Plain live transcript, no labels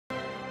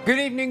Good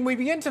evening. We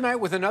begin tonight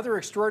with another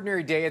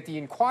extraordinary day at the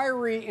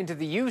inquiry into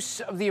the use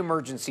of the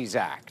Emergencies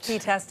Act. Key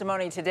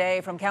testimony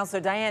today from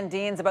Councillor Diane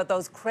Dean about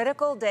those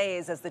critical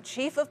days as the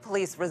chief of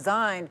police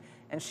resigned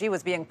and she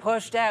was being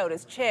pushed out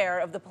as chair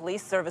of the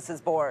Police Services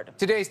Board.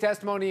 Today's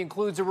testimony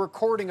includes a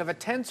recording of a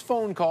tense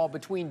phone call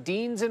between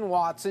Deans and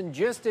Watson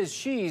just as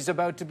she's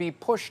about to be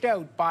pushed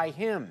out by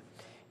him.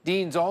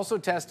 Deans also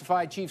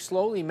testified Chief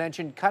Slowly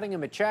mentioned cutting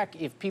him a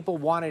check if people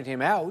wanted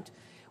him out,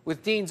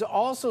 with Deans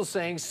also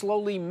saying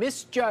Slowly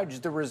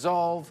misjudged the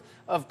resolve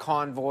of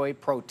convoy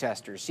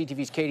protesters.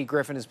 CTV's Katie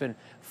Griffin has been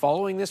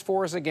following this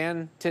for us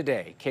again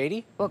today.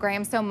 Katie? Well,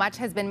 Graham, so much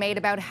has been made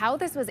about how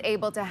this was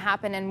able to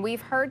happen, and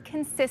we've heard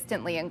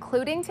consistently,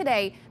 including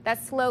today,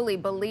 that Slowly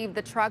believed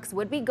the trucks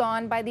would be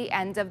gone by the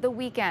end of the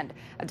weekend.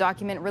 A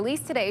document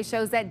released today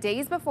shows that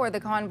days before the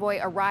convoy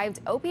arrived,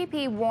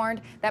 OPP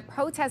warned that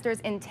protesters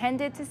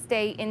intended to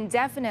stay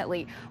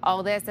indefinitely.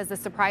 All this as a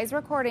surprise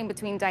recording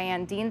between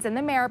Diane Dean and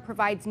the mayor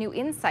provides new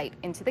insight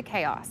into the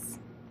chaos.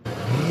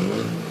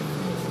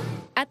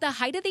 At the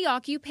height of the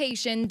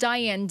occupation,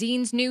 Diane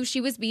Dean knew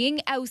she was being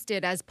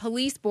ousted as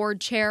police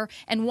board chair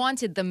and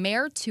wanted the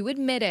mayor to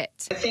admit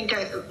it. I think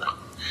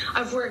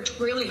I've worked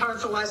really hard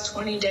for the last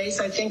 20 days.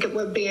 I think it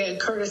would be a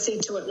courtesy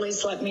to at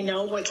least let me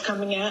know what's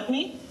coming at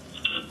me.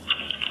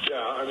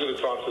 Yeah, I'm going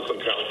to talk to some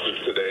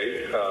councillors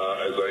today, as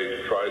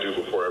I try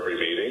to before every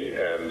meeting,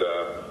 and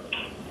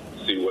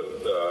see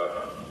what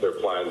their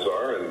plans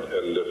are,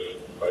 and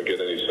if I get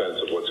any sense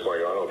of what's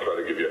going on, I'll try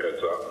to give you a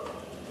heads up.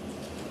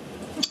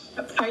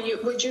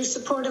 Would you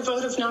support a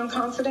vote of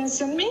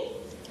non-confidence in me?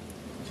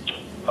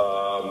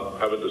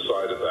 Haven't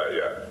decided that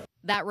yet.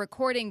 That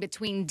recording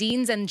between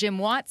Deans and Jim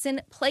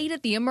Watson played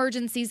at the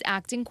Emergencies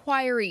Act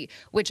inquiry,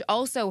 which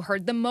also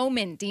heard the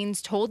moment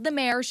Deans told the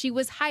mayor she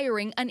was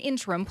hiring an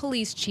interim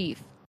police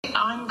chief.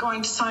 I'm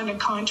going to sign a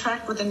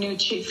contract with a new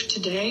chief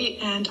today,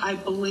 and I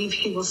believe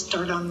he will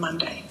start on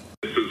Monday.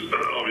 This is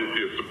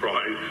obviously a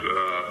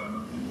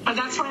surprise.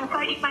 That's why I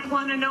thought you might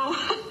want to know.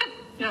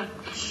 Yeah.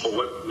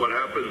 Well, what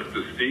happens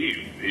to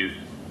Steve?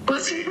 Well,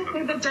 Steve will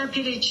be the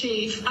deputy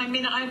chief. I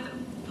mean,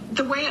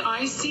 the way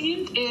I see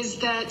it is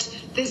that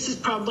this is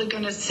probably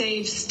going to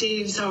save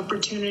Steve's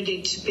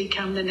opportunity to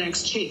become the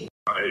next chief.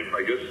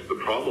 I guess the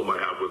problem I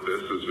have with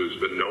this is there's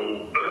been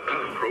no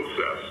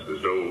process.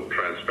 There's no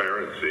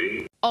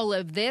transparency. All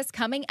of this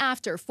coming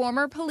after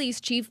former police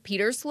chief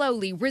Peter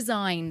Slowly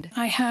resigned.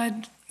 I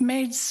had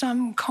made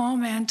some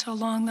comment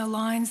along the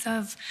lines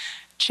of,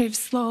 Chief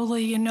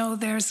Slowly, you know,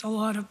 there's a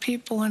lot of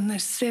people in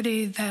this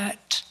city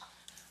that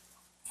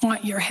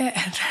want your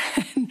head.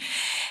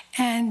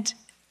 and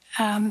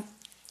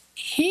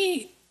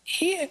he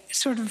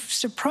sort of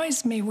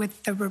surprised me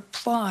with the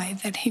reply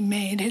that he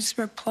made. His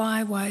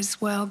reply was,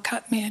 well,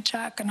 cut me a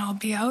check and I'll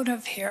be out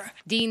of here.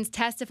 Dean's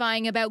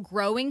testifying about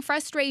growing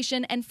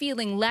frustration and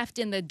feeling left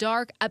in the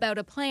dark about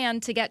a plan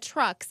to get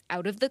trucks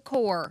out of the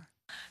core.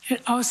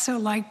 I'd also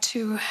like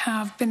to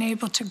have been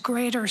able to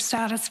greater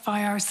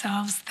satisfy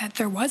ourselves that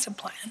there was a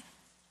plan.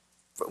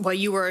 Well,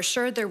 you were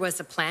assured there was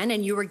a plan,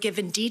 and you were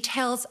given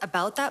details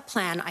about that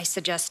plan, I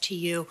suggest to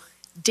you,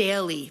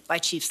 daily by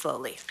Chief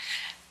Slowly.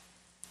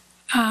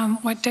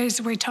 What days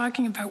are we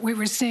talking about? We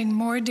were seeing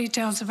more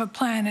details of a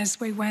plan as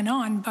we went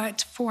on,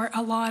 but for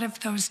a lot of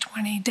those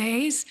 20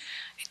 days,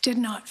 I did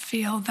not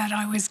feel that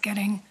I was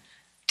getting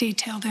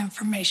detailed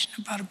information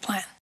about a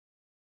plan.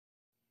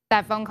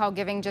 That phone call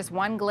giving just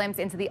one glimpse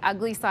into the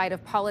ugly side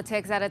of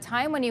politics at a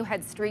time when you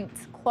had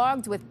streets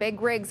clogged with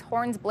big rigs,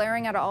 horns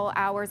blaring at all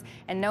hours,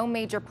 and no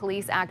major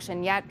police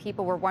action yet.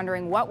 People were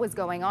wondering what was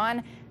going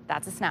on.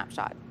 That's a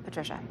snapshot.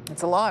 Patricia.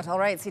 It's a lot. All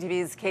right,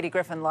 CTV's Katie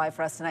Griffin live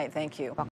for us tonight. Thank you.